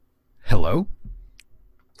Hello.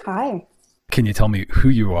 Hi, Can you tell me who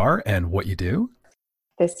you are and what you do?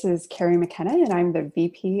 this is Carrie McKenna, and I'm the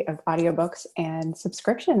VP of Audiobooks and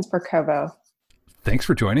Subscriptions for Kobo. Thanks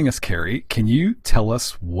for joining us, Carrie. Can you tell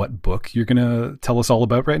us what book you're going to tell us all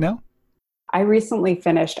about right now? I recently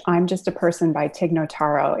finished I'm Just a Person by Tig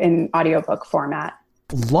Notaro in audiobook format.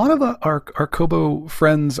 A lot of our Kobo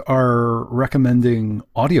friends are recommending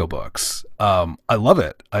audiobooks. I love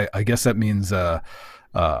it. I guess that means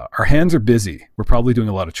our hands are busy. We're probably doing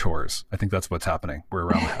a lot of chores. I think that's what's happening. We're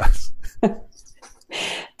around the house.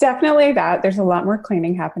 Definitely that. There's a lot more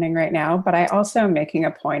cleaning happening right now, but I also am making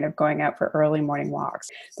a point of going out for early morning walks.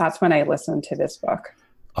 That's when I listen to this book.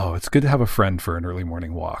 Oh, it's good to have a friend for an early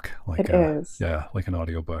morning walk, It is. yeah, like an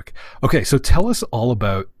audiobook. Okay, so tell us all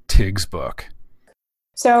about Tig's book.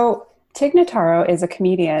 So, Tig Notaro is a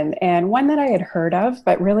comedian and one that I had heard of,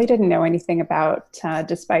 but really didn't know anything about,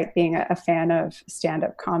 despite being a fan of stand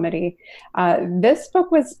up comedy. This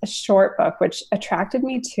book was a short book, which attracted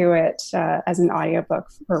me to it as an audiobook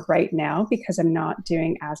for right now because I'm not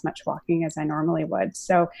doing as much walking as I normally would.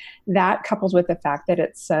 So, that coupled with the fact that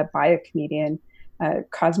it's by a comedian.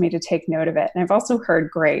 Caused me to take note of it. And I've also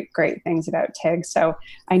heard great things about Tig. So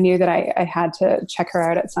I knew that I had to check her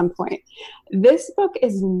out at some point. This book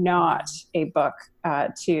is not a book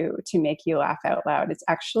to make you laugh out loud. It's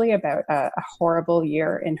actually about a horrible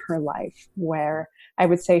year in her life where I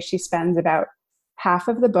would say she spends about half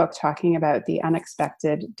of the book talking about the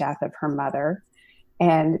unexpected death of her mother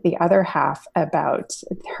and the other half about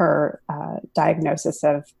her diagnosis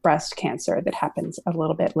of breast cancer that happens a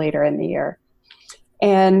little bit later in the year.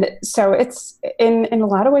 And so it's in a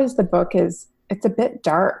lot of ways the book it's a bit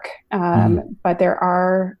dark, but there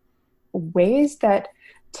are ways that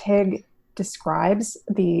Tig describes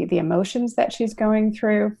the emotions that she's going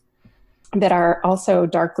through that are also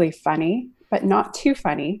darkly funny, but not too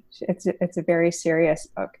funny. It's a very serious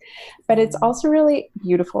book, but it's also really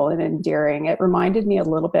beautiful and endearing. It reminded me a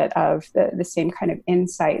little bit of the same kind of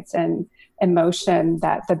insights and emotion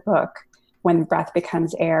that the book When Breath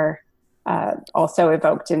Becomes Air also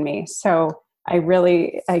evoked in me. So I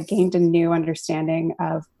gained a new understanding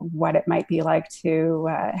of what it might be like to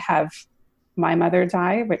have my mother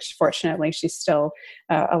die, which fortunately she's still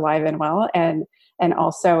alive and well, and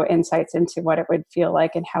also insights into what it would feel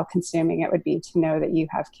like and how consuming it would be to know that you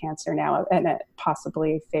have cancer now and a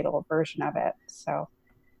possibly fatal version of it. So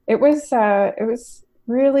it was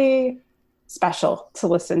really special to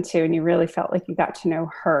listen to, and you really felt like you got to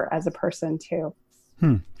know her as a person too.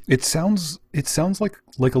 Hmm. It sounds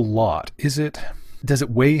like a lot. Does it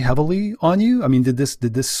weigh heavily on you? I mean, did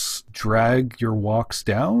this drag your walks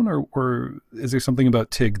down, or is there something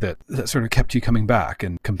about Tig that sort of kept you coming back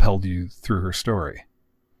and compelled you through her story?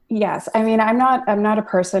 Yes, I mean, I'm not a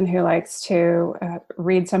person who likes to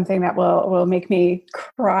read something that will make me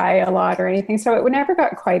cry a lot or anything. So it never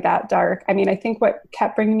got quite that dark. I mean, I think what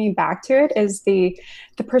kept bringing me back to it is the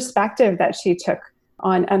perspective that she took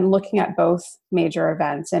on looking at both major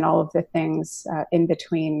events and all of the things in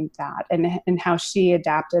between that, and how she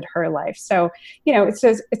adapted her life. So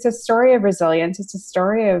it's a story of resilience. It's a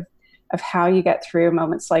story of how you get through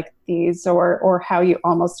moments like these, or how you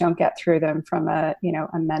almost don't get through them from a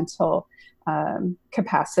mental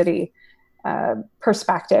capacity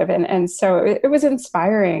perspective. And so it was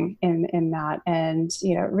inspiring in that, and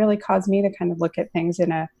it really caused me to kind of look at things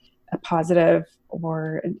in a positive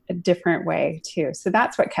or a different way too. So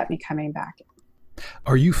that's what kept me coming back.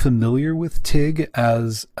 Are you familiar with Tig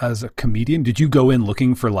as a comedian? Did you go in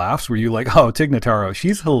looking for laughs? Were you like, oh, Tig Notaro,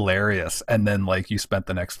 she's hilarious, and then like you spent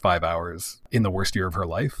the next 5 hours in the worst year of her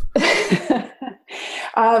life?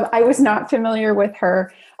 I was not familiar with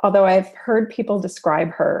her, although I've heard people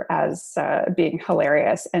describe her as being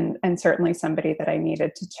hilarious, and certainly somebody that I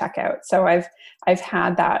needed to check out. So I've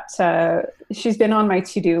had that. She's been on my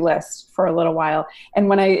to-do list for a little while, and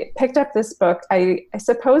when I picked up this book, I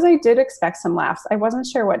suppose I did expect some laughs. I wasn't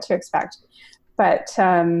sure what to expect, but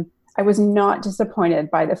I was not disappointed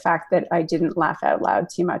by the fact that I didn't laugh out loud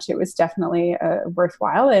too much. It was definitely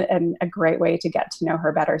worthwhile and a great way to get to know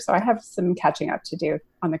her better. So I have some catching up to do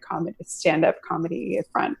on the stand-up comedy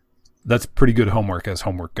front. That's pretty good homework as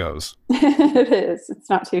homework goes. It is. It's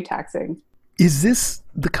not too taxing. Is this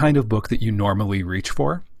the kind of book that you normally reach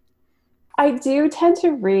for? I do tend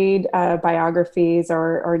to read biographies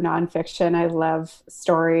or nonfiction. I love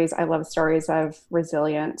stories. I love stories of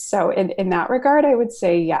resilience. So in that regard, I would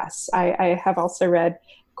say yes. I have also read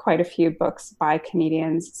quite a few books by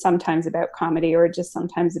comedians, sometimes about comedy or just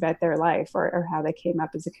sometimes about their life or how they came up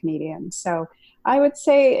as a comedian. So I would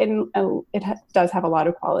say does have a lot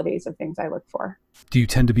of qualities of things I look for. Do you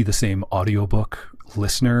tend to be the same audiobook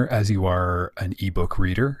listener as you are an ebook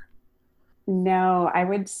reader? No, I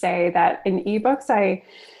would say that in ebooks, I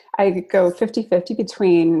go 50-50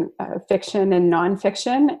 between fiction and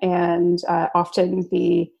nonfiction, and often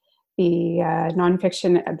the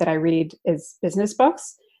nonfiction that I read is business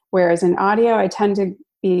books, whereas in audio, I tend to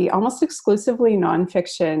be almost exclusively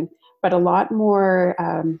nonfiction, but a lot more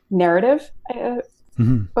narrative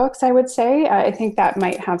books, I would say. I think that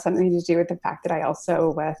might have something to do with the fact that I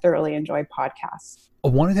also thoroughly enjoy podcasts. I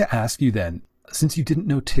wanted to ask you then, since you didn't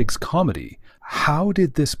know Tig's comedy, how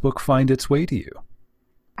did this book find its way to you?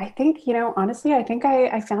 I think, honestly, I think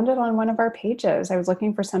I found it on one of our pages. I was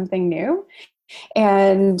looking for something new.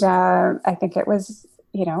 And I think it was,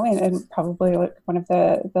 and probably one of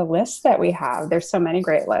the lists that we have. There's so many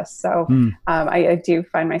great lists. So I do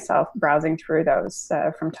find myself browsing through those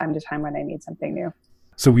from time to time when I need something new.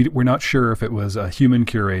 So we're not sure if it was a human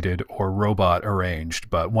curated or robot arranged,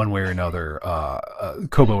 but one way or another,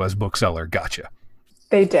 Kobo as bookseller gotcha.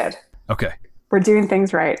 They did. Okay. We're doing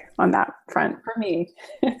things right on that front for me.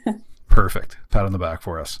 Perfect. Pat on the back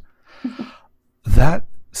for us. That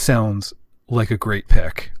sounds like a great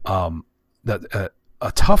pick. That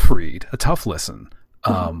a tough read, a tough listen,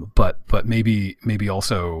 but maybe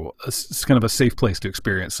also it's kind of a safe place to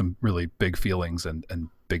experience some really big feelings and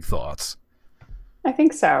big thoughts. I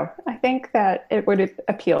think so. I think that it would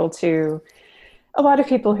appeal to a lot of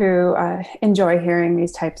people who enjoy hearing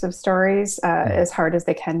these types of stories, as hard as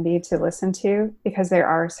they can be to listen to, because there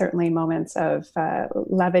are certainly moments of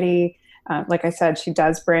levity. Like I said, she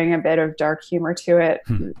does bring a bit of dark humor to it,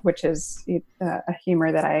 which is a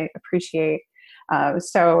humor that I appreciate.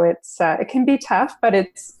 So it can be tough, but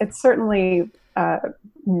it's certainly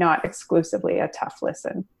not exclusively a tough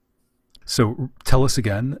listen. So tell us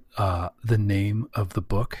again the name of the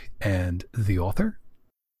book and the author.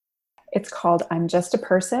 It's called I'm Just a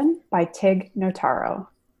Person by Tig Notaro.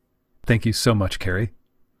 Thank you so much, Carrie.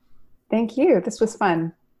 Thank you. This was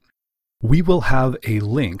fun. We will have a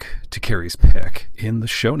link to Carrie's pick in the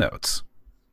show notes.